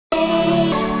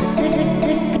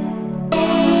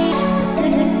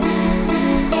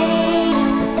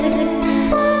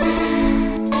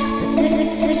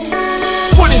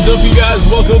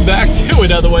welcome back to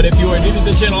another one. If you are new to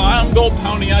the channel, I'm Gold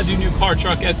Pony. I do new car,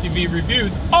 truck, SUV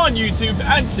reviews on YouTube,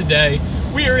 and today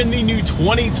we are in the new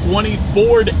 2020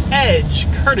 Ford Edge,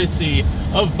 courtesy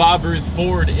of Bob Ruth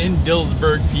Ford in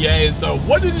Dillsburg, PA. And so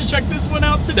wanted to check this one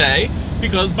out today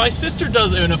because my sister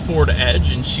does own a Ford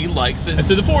Edge and she likes it. And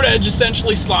so the Ford Edge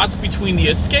essentially slots between the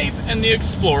Escape and the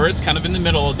Explorer. It's kind of in the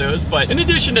middle of those, but in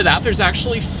addition to that, there's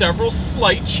actually several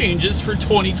slight changes for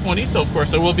 2020. So of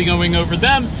course I will be going over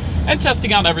them and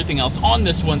testing out everything else on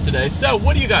this one today. So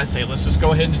what do you guys say? Let's just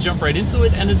go ahead and jump right into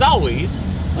it. And as always,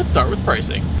 let's start with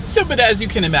pricing. So, but as you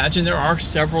can imagine, there are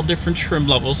several different trim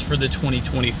levels for the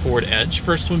 2020 Ford Edge.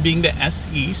 First one being the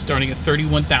SE, starting at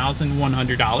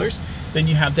 $31,100. Then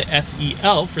you have the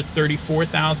SEL for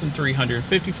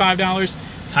 $34,355.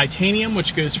 Titanium,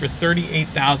 which goes for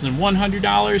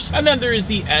 $38,100. And then there is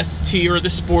the ST, or the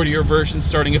sportier version,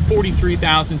 starting at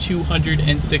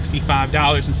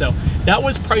 $43,265. And so that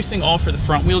was pricing all for the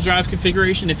front wheel drive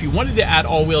configuration. If you wanted to add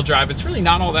all wheel drive, it's really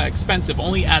not all that expensive.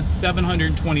 Only add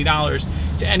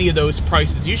 $720 to any of those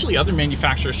prices. Usually other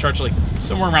manufacturers charge like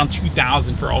somewhere around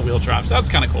 $2,000 for all wheel drive. So that's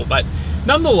kind of cool. But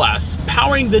nonetheless,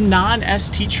 powering the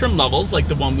non-ST trim levels like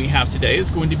the one we have today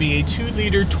is going to be a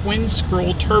 2-liter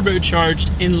twin-scroll turbocharged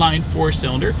inline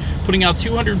 4-cylinder, putting out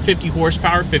 250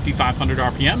 horsepower, 5,500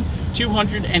 RPM,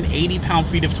 280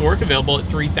 pound-feet of torque, available at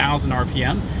 3,000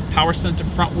 RPM, power sent to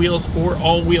front wheels or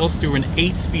all wheels through an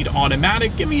 8-speed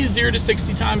automatic, giving you 0 to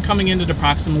 60 time coming in at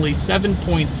approximately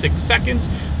 7.6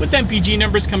 seconds, with MPG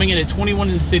numbers coming in at 21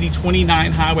 in the city,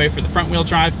 29 highway for the front wheel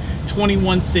drive,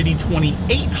 21 city,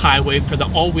 28 highway for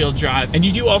the all-wheel drive. And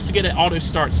you do also get an auto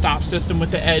start stop system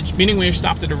with the Edge, meaning when you're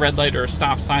stopped at a red light or a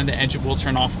stop sign, the engine will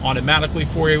turn off automatically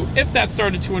for you. If that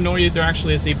started to annoy you, there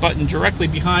actually is a button directly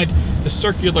behind the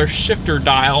circular shifter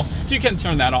dial, so you can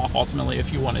turn that off ultimately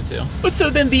if you wanted to. But so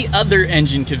then the other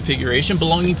engine configuration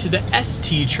belonging to the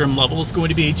ST trim level is going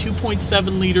to be a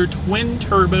 2.7 liter twin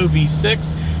turbo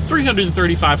V6,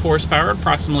 335 horsepower,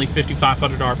 approximately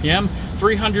 5,500 RPM,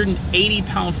 380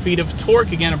 pound-feet of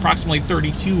torque, again approximately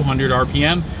 3,200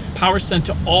 RPM, power sent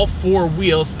to all 4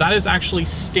 wheels. So that is actually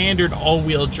standard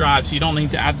all-wheel drive, so you don't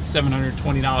need to add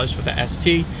 $720 for the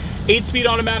ST. 8-speed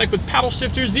automatic with paddle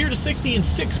shifter, 0 to 60 in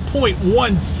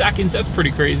 6.1 seconds. That's pretty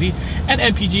crazy. And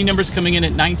MPG numbers coming in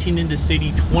at 19 in the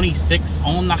city, 26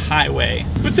 on the highway.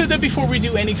 But so then before we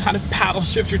do any kind of paddle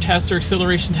shifter test or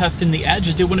acceleration test in the Edge,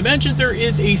 I did want to mention there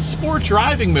is a sport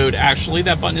driving mode. Actually,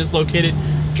 that button is located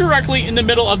directly in the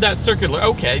middle of that circular,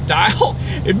 dial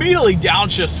immediately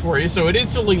downshifts for you, so it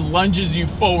instantly lunges you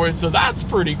forward, so that's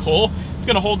pretty cool. It's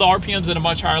going to hold the RPMs at a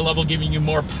much higher level, giving you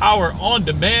more power on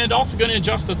demand. Also going to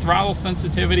adjust the throttle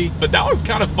sensitivity. But that was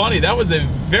kind of funny. That was a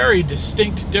very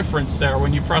distinct difference there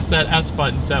when you press that S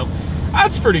button, so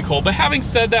that's pretty cool. But having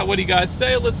said that, what do you guys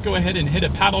say? Let's go ahead and hit a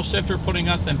paddle shifter, putting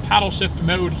us in paddle shift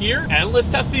mode here. And let's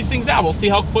test these things out. We'll see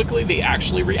how quickly they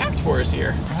actually react for us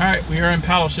here. All right, we are in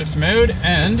paddle shift mode,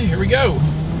 and here we go.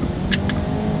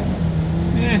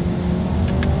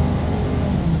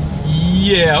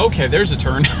 Yeah, okay, there's a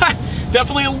turn.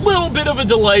 Definitely a little bit of a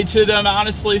delay to them,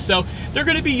 honestly. So they're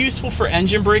going to be useful for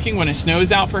engine braking when it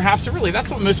snows out, perhaps. Or really, that's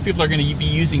what most people are going to be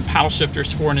using paddle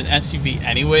shifters for in an SUV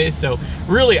anyway. So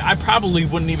really, I probably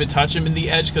wouldn't even touch them in the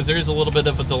Edge because there's a little bit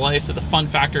of a delay. So the fun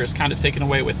factor is kind of taken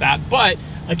away with that. But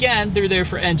again, they're there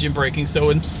for engine braking.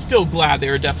 So I'm still glad they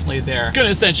are definitely there. Going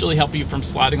to essentially help you from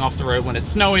sliding off the road when it's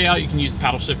snowy out. You can use the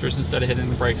paddle shifters instead of hitting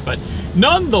the brakes. But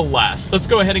nonetheless, let's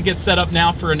go ahead and get set up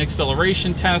now for an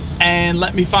acceleration test. And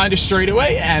let me find a straight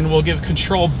away, and we'll give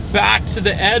control back to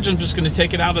the Edge. I'm just going to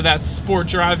take it out of that sport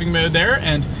driving mode there,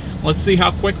 and let's see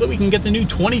how quickly we can get the new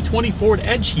 2020 Ford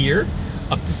Edge here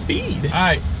up to speed. All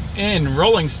right, in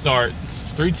rolling start,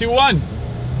 3, 2, 1.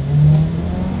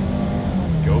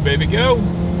 Go, baby, go.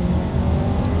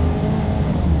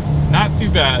 Not too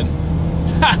bad.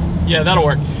 Yeah, that'll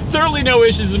work. Certainly no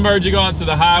issues emerging onto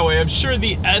the highway. I'm sure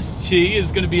the ST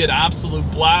is going to be an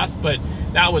absolute blast, but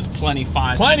that was plenty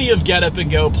fine. Plenty of get up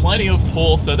and go, plenty of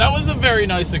pull, so that was a very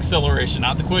nice acceleration.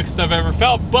 Not the quickest I've ever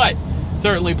felt, but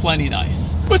certainly plenty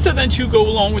nice. But so then to go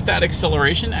along with that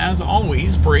acceleration, as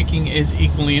always, braking is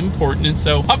equally important. And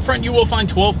so up front, you will find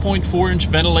 12.4-inch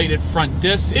ventilated front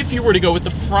discs. If you were to go with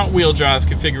the front wheel drive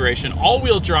configuration, all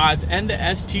wheel drive and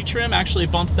the ST trim actually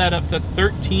bumps that up to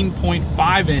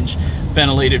 13.5-inch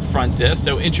ventilated front disc.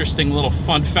 So interesting little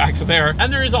fun fact there.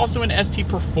 And there is also an ST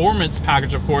Performance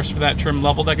package, of course, for that trim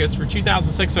level that goes for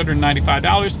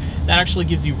 $2,695. That actually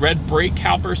gives you red brake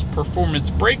calipers, performance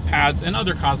brake pads, and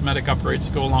other cosmetic upgrades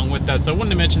to go along with that. So I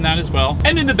wanted to mention that as well.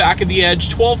 And in the back of the Edge,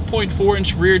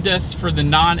 12.4-inch rear discs for the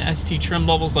non-ST trim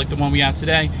levels like the one we have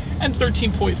today, and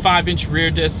 13.5-inch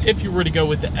rear discs if you were to go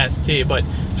with the ST. But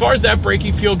as far as that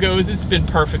braking feel goes, it's been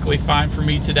perfectly fine for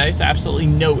me today, so absolutely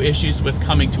no issues with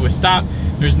coming to a stop.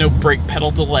 There's no brake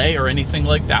pedal delay or anything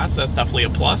like that, so that's definitely a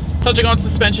plus. Touching on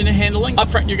suspension and handling, up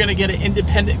front you're going to get an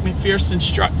independent McPherson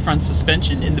strut front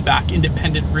suspension, in the back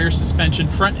independent rear suspension,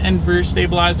 front and rear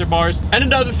stabilizer bars. And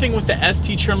another thing with the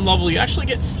ST trim level, you actually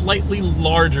get slightly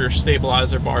larger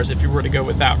stabilizer bars if you were to go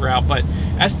with that route, but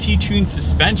ST tuned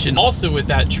suspension also with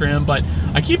that trim. But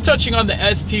I keep touching on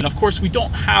the ST, and of course we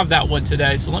don't have that one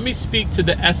today, so let me speak to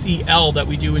the SEL that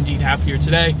we do indeed have here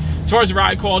today. As far as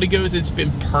ride quality goes, it's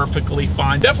been perfectly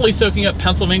fine. Definitely soaking up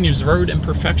Pennsylvania's road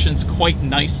imperfections quite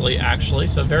nicely, actually,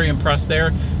 so very impressed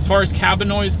there. As far as cabin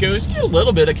noise goes, you get a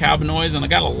little bit of cabin noise, and I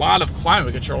got a lot of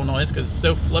climate control noise because it's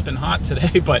so flipping hot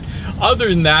today, but other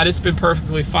than that, it's been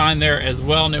perfectly fine there as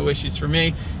well. No issues for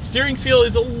me. Steering feel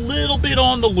is a little bit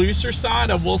on the looser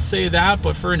side, I will say that,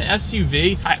 but for an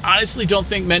SUV, I honestly don't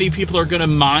think many people are going to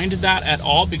mind that at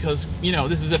all, because, you know,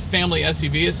 this is a family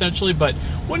SUV essentially, but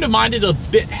wouldn't have minded a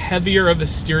bit heavier of a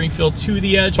steering feel to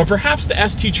the Edge. But perhaps the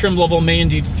ST trim level may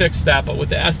indeed fix that, but with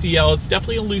the SEL, it's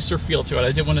definitely a looser feel to it.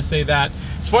 I did want to say that.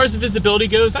 As far as the visibility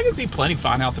goes, I can see plenty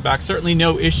fine out the back, certainly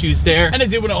no issues there. And I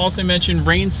did want to also mention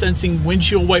rain sensing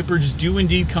windshield wipers do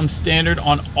indeed come standard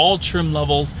on all trim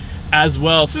levels as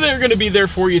well, so they're going to be there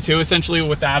for you too. Essentially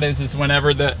what that is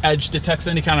whenever the Edge detects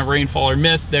any kind of rainfall or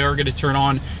mist, they are going to turn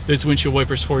on those windshield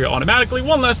wipers for you automatically.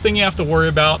 One less thing you have to worry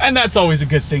about, and that's always a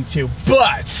good thing too.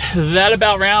 But that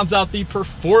about rounds out the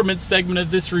performance segment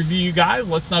of this review, you guys.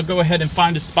 Let's now go ahead and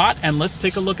find a spot, and let's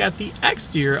take a look at the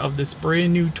exterior of this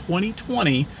brand new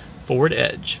 2020 Ford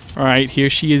Edge. All right, here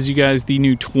she is, you guys, the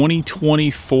new 2020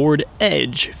 Ford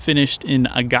Edge, finished in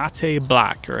agate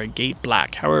black, or agate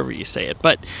black, however you say it.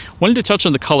 But wanted to touch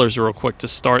on the colors real quick to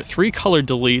start. 3 color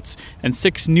deletes and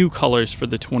 6 new colors for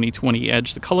the 2020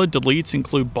 Edge. The color deletes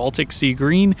include Baltic Sea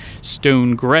Green,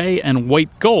 Stone Gray, and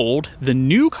White Gold. The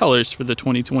new colors for the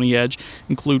 2020 Edge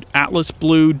include Atlas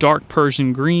Blue, Dark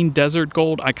Persian Green, Desert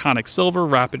Gold, Iconic Silver,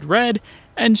 Rapid Red,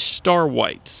 and Star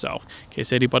White. So in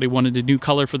case anybody wanted a new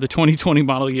color for the 2020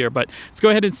 model year. But let's go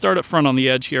ahead and start up front on the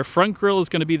Edge here. Front grille is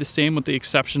going to be the same with the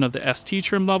exception of the ST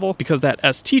trim level, because that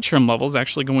ST trim level is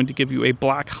actually going to give you a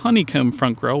black honeycomb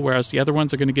front grille, whereas the other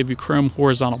ones are going to give you chrome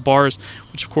horizontal bars,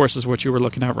 which of course is what you were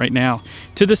looking at right now.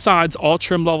 To the sides, all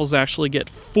trim levels actually get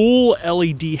full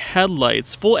LED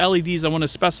headlights. Full LEDs, I want to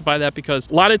specify that because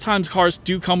a lot of times cars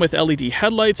do come with LED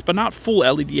headlights, but not full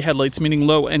LED headlights, meaning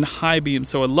low and high beam.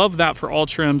 So I love that for all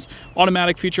trims.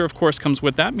 Automatic feature, of course, comes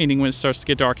with that, meaning when it starts to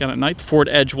get dark out at night, the Ford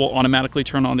Edge will automatically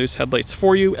turn on those headlights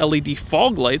for you. LED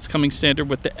fog lights coming standard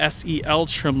with the SEL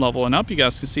trim level and up. You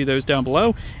guys can see those down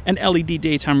below. And LED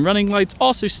daytime running lights,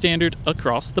 also standard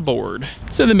across the board.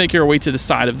 So then make your way to the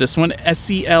side of this one.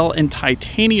 SEL and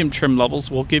titanium trim levels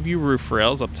will give you roof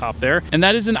rails up top there. And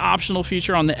that is an optional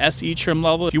feature on the SE trim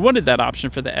level. If you wanted that option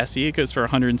for the SE, it goes for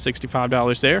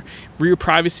 $165 there. Rear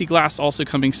privacy glass also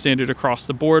coming standard across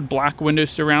the board. Black window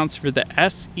surrounds for the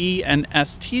SE and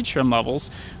ST trim levels.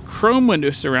 Chrome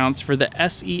window surrounds for the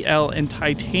SEL and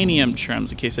titanium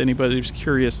trims, in case anybody's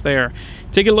curious there.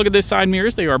 Take a look at the side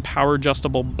mirrors. They are power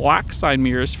adjustable black side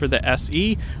mirrors for the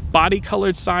SE, body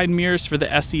colored side mirrors for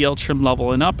the SEL trim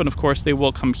level and up, and of course they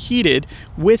will come heated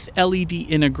with LED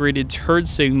integrated turn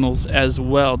signals as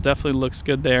well. Definitely looks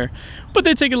good there. But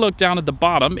then take a look down at the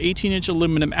bottom. 18-inch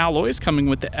aluminum alloys coming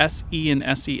with the SE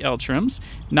and SEL trims,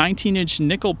 19-inch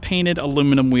nickel painted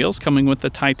aluminum wheels coming with the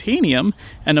titanium,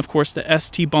 and of course the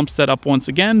ST bumps that up once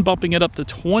again, bumping it up to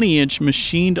 20-inch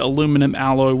machined aluminum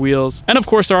alloy wheels. And of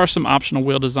course there are some optional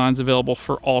wheel designs available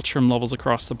for all trim levels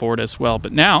across the board as well.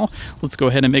 But now let's go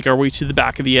ahead and make our way to the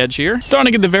back of the Edge here.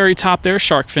 Starting at the very top there,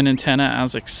 shark fin antenna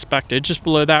as expected. Just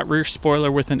below that, rear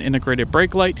spoiler with an integrated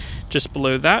brake light. Just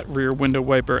below that, rear window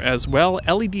wiper as well.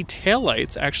 LED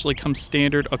taillights actually come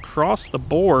standard across the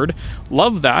board.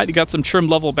 Love that. You got some trim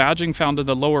level badging found in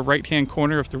the lower right hand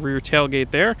corner of the rear tailgate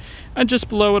there. And just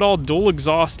below it all, dual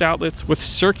exhaust outlets with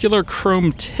circular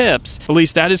chrome tips. At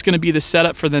least that is going to be the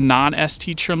setup for the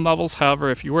non-ST trim levels. However,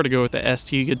 if you were to go with the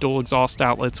ST, you get dual exhaust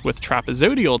outlets with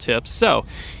trapezoidal tips. So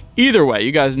either way,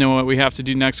 you guys know what we have to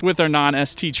do next with our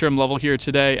non-ST trim level here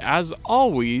today. As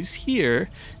always, here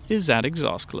is that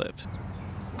exhaust clip.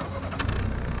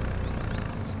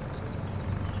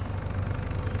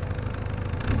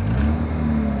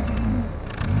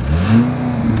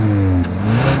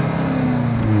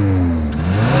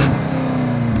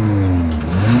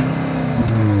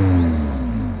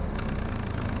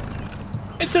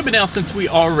 so, but now since we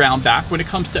are around back, when it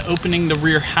comes to opening the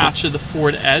rear hatch of the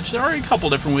Ford Edge, there are a couple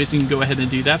different ways you can go ahead and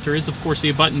do that. There is, of course,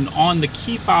 a button on the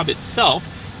key fob itself.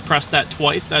 Press that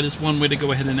twice. That is one way to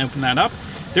go ahead and open that up.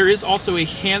 There is also a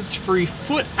hands-free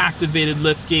foot-activated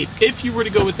liftgate if you were to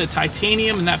go with the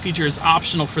titanium, and that feature is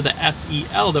optional for the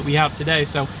SEL that we have today.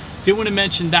 So did want to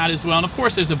mention that as well. And of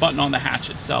course, there's a button on the hatch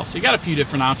itself. So you got a few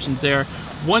different options there.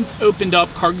 Once opened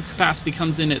up, cargo capacity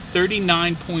comes in at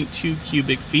 39.2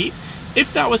 cubic feet.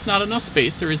 If that was not enough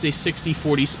space, there is a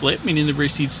 60-40 split, meaning the rear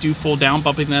seats do fold down,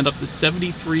 bumping that up to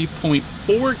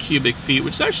 73.4 cubic feet,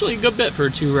 which is actually a good bit for a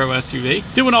two-row SUV.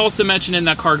 Do want to also mention in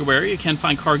that cargo area, you can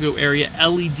find cargo area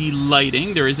LED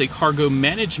lighting. There is a cargo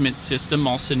management system,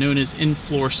 also known as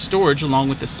in-floor storage, along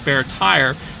with the spare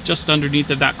tire just underneath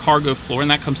of that cargo floor, and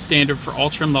that comes standard for all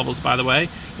trim levels, by the way.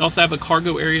 You also have a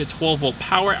cargo area 12-volt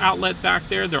power outlet back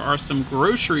there. There are some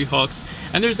grocery hooks,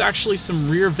 and there's actually some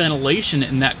rear ventilation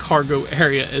in that cargo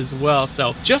area as well.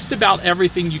 So just about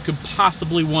everything you could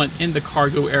possibly want in the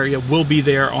cargo area will be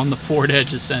there on the Ford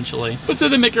Edge, essentially. But so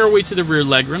then making our way to the rear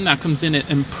legroom, that comes in at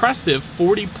impressive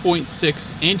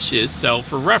 40.6 inches. So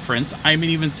for reference, I'm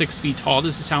even 6 feet tall.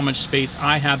 This is how much space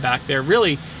I have back there.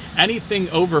 Really, anything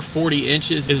over 40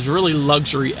 inches is really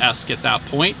luxury-esque at that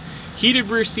point. Heated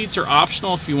rear seats are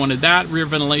optional if you wanted that. Rear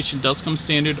ventilation does come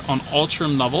standard on all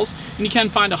trim levels, and you can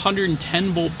find a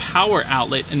 110-volt power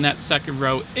outlet in that second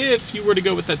row if you were to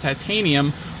go with the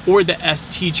titanium or the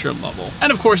ST trim level.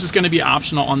 And of course, it's going to be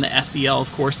optional on the SEL,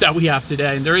 of course, that we have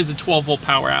today. And there is a 12-volt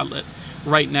power outlet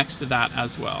right next to that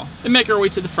as well. Then make our way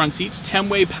to the front seats.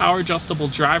 10-way power adjustable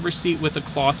driver's seat with a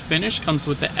cloth finish comes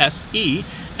with the SE.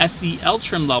 SEL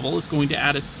trim level is going to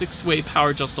add a 6-way power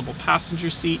adjustable passenger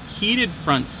seat, heated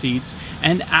front seats,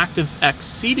 and Active X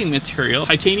seating material.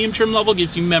 Titanium trim level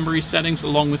gives you memory settings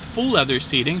along with full leather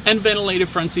seating, and ventilated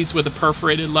front seats with a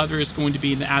perforated leather is going to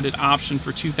be an added option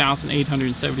for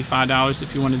 $2,875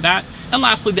 if you wanted that. And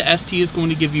lastly, the ST is going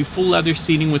to give you full leather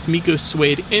seating with Miko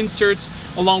suede inserts,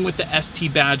 along with the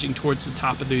ST badging towards the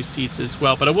top of those seats as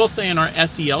well. But I will say in our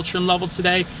SEL trim level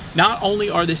today, not only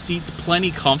are the seats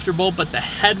plenty comfortable, but the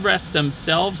headrests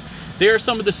themselves, they are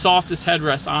some of the softest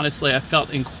headrests, honestly, I've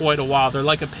felt in quite a while. They're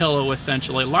like a pillow,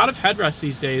 essentially. A lot of headrests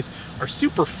these days are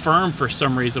super firm for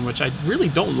some reason, which I really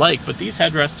don't like, but these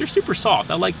headrests, they're super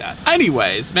soft. I like that.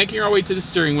 Anyways, making our way to the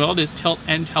steering wheel, it is tilt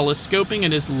and telescoping.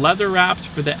 It is leather wrapped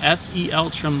for the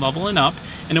SEL trim level and up,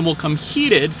 and it will come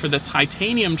heated for the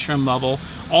titanium trim level,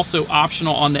 also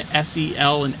optional on the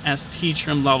SEL and ST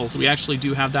trim levels. We actually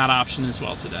do have that option as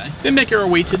well today. Then making our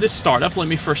way to the startup, let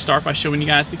me first start by showing you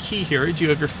guys the key here. You do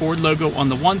have your Ford logo on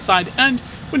the one side, and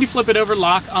when you flip it over,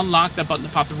 lock, unlock, that button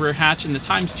to pop the rear hatch, and the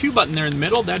 ×2 button there in the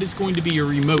middle, that is going to be your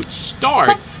remote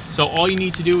start. So all you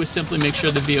need to do is simply make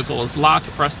sure the vehicle is locked,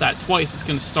 press that twice, it's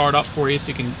going to start up for you so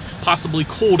you can possibly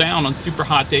cool down on super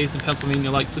hot days in Pennsylvania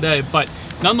like today. But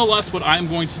nonetheless, what I'm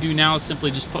going to do now is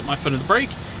simply just put my foot on the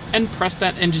brake and press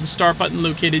that engine start button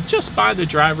located just by the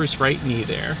driver's right knee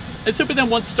there. And so, but then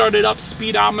once started up,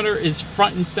 speedometer is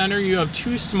front and center. You have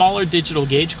 2 smaller digital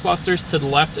gauge clusters to the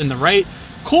left and the right.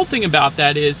 Cool thing about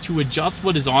that is to adjust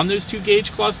what is on those 2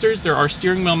 gauge clusters, there are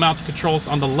steering wheel mounted controls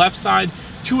on the left side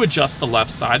to adjust the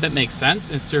left side. That makes sense.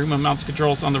 And steering wheel mounted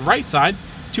controls on the right side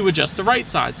to adjust the right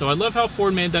side. So I love how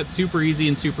Ford made that super easy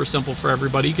and super simple for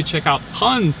everybody. You could check out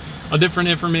tons of different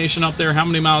information up there, how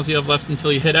many miles you have left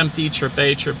until you hit empty, trip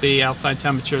A, trip B, outside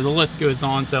temperature, the list goes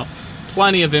on. So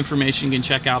plenty of information you can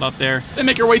check out up there. Then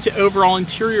make your way to overall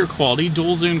interior quality.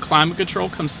 Dual zone climate control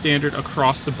comes standard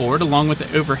across the board, along with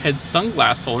the overhead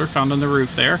sunglass holder found on the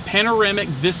roof there. Panoramic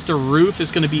Vista roof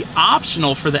is going to be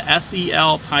optional for the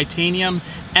SEL titanium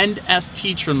and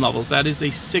ST trim levels. That is a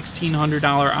 $1,600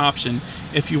 option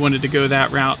if you wanted to go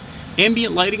that route.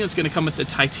 Ambient lighting is going to come with the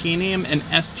titanium and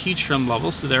ST trim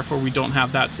levels, so therefore we don't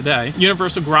have that today.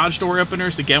 Universal garage door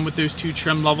openers, again with those 2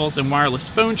 trim levels, and wireless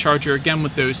phone charger, again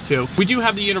with those 2. We do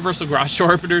have the universal garage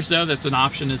door openers though, that's an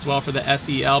option as well for the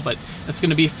SEL, but that's going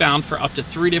to be found for up to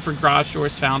 3 different garage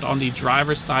doors found on the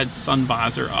driver's side sun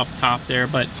visor up top there.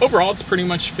 But overall, it's pretty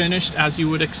much finished as you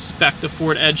would expect a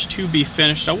Ford Edge to be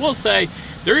finished. I will say,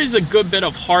 there is a good bit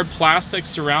of hard plastic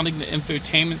surrounding the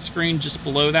infotainment screen just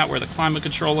below that where the climate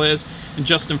control is and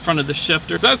just in front of the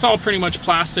shifter. So that's all pretty much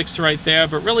plastics right there,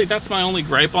 but really that's my only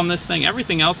gripe on this thing.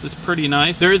 Everything else is pretty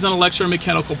nice. There is an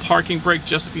electromechanical parking brake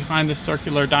just behind the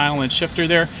circular dial and shifter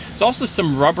there. There's also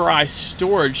some rubberized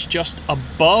storage just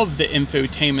above the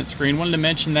infotainment screen. Wanted to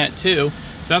mention that too.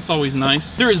 So that's always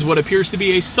nice. There is what appears to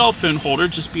be a cell phone holder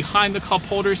just behind the cup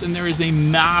holders, and there is a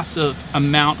massive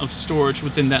amount of storage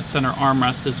within that center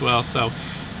armrest as well. So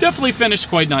Definitely finished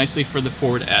quite nicely for the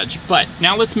Ford Edge. But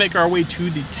now let's make our way to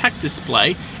the tech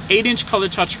display. 8-inch color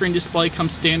touchscreen display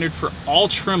comes standard for all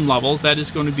trim levels. That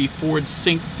is going to be Ford's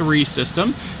Sync 3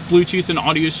 system. Bluetooth and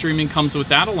audio streaming comes with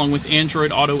that, along with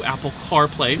Android Auto, Apple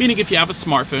CarPlay, meaning if you have a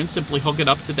smartphone, simply hook it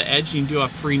up to the Edge and you do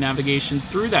have free navigation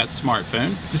through that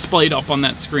smartphone, displayed up on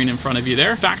that screen in front of you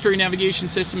there. Factory navigation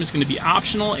system is going to be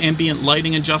optional. Ambient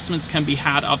lighting adjustments can be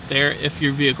had up there if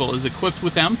your vehicle is equipped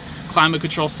with them. Climate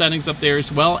control settings up there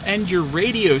as well, and your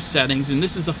radio settings, and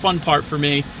this is the fun part for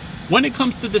me. When it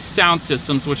comes to the sound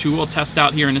systems, which we will test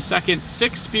out here in a second,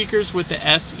 6 speakers with the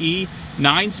SE,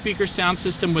 9-speaker sound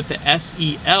system with the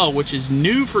SEL, which is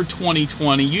new for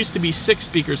 2020. Used to be 6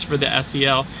 speakers for the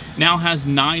SEL, now has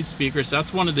 9 speakers.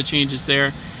 That's one of the changes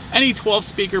there. Any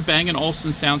 12-speaker Bang &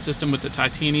 Olufsen sound system with the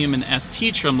titanium and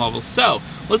ST trim levels. So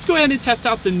let's go ahead and test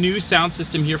out the new sound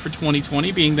system here for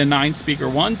 2020, being the 9-speaker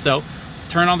one. So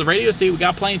let's turn on the radio, see what we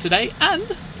got playing today,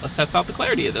 and let's test out the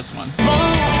clarity of this one.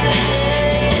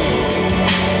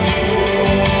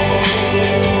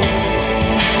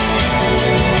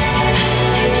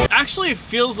 Actually, it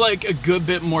feels like a good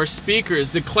bit more speakers.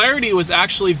 The clarity was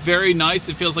actually very nice.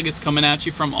 It feels like it's coming at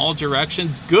you from all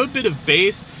directions. Good bit of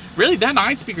bass. Really, that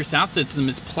 9-speaker sound system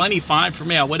is plenty fine for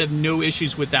me. I would have no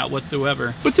issues with that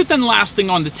whatsoever. But then last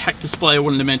thing on the tech display I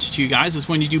wanted to mention to you guys is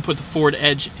when you do put the Ford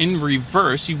Edge in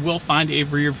reverse, you will find a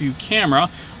rear view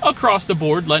camera across the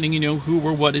board, letting you know who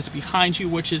or what is behind you,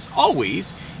 which is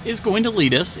always going to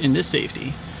lead us into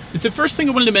safety. It's the first thing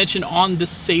I wanted to mention on the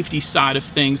safety side of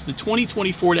things. The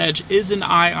 2020 Ford Edge is an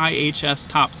IIHS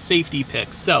top safety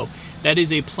pick, so that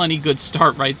is a plenty good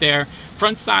start right there.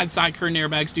 Front side curtain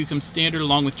airbags do come standard,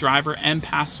 along with driver and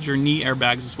passenger knee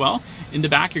airbags as well. In the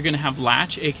back, you're going to have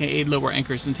latch, aka lower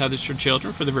anchors and tethers for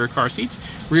children for the rear car seats.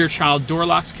 Rear child door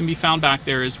locks can be found back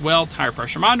there as well. Tire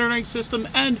pressure monitoring system,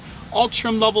 and all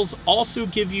trim levels also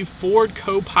give you Ford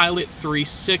Co-Pilot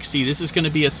 360. This is going to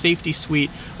be a safety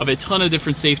suite of a ton of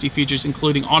different safety features,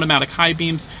 including automatic high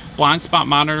beams, blind spot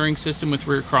monitoring system with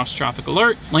rear cross traffic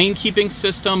alert, lane keeping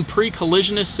system,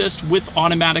 pre-collision assist with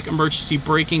automatic emergency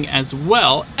braking as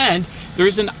well. And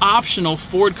there's an optional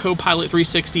Ford Co-Pilot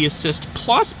 360 Assist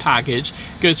Plus package,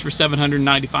 goes for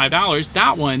 $795.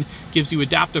 That one gives you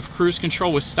adaptive cruise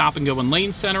control with stop and go and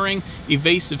lane centering,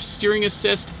 evasive steering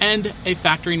assist, and a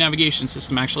factory navigation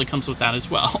system actually comes with that as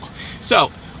well.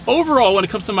 So overall, when it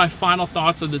comes to my final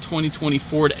thoughts of the 2020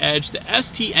 Ford Edge, the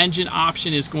ST engine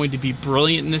option is going to be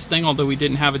brilliant in this thing, although we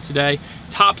didn't have it today.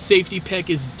 Top safety pick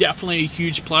is definitely a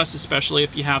huge plus, especially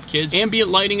if you have kids. Ambient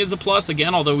lighting is a plus,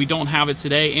 again, although we don't have it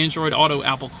today. Android Auto,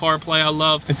 Apple CarPlay, I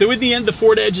love. And so in the end, the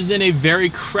Ford Edge is in a very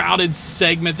crowded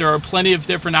segment. There are plenty of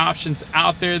different options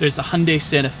out there. There's the Hyundai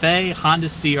Santa Fe, Honda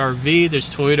CR-V, there's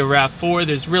Toyota RAV4.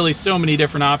 There's really so many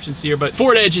different options here, but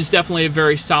Ford Edge is definitely a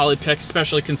very solid pick,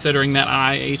 especially considering that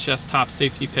IIHS top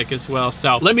safety pick as well.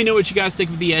 So let me know what you guys think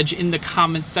of the Edge in the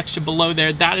comments section below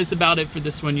there. That is about it for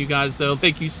this one, you guys, though.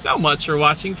 Thank you so much for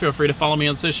watching. Feel free to follow me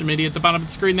on social media at the bottom of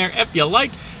the screen there. If you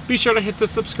like, be sure to hit the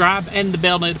subscribe and the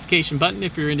bell notification button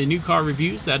if you're into new car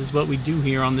reviews. That is what we do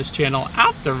here on this channel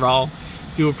after all.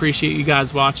 Do appreciate you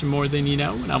guys watching more than you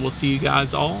know, and I will see you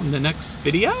guys all in the next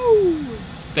video.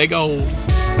 Stay gold.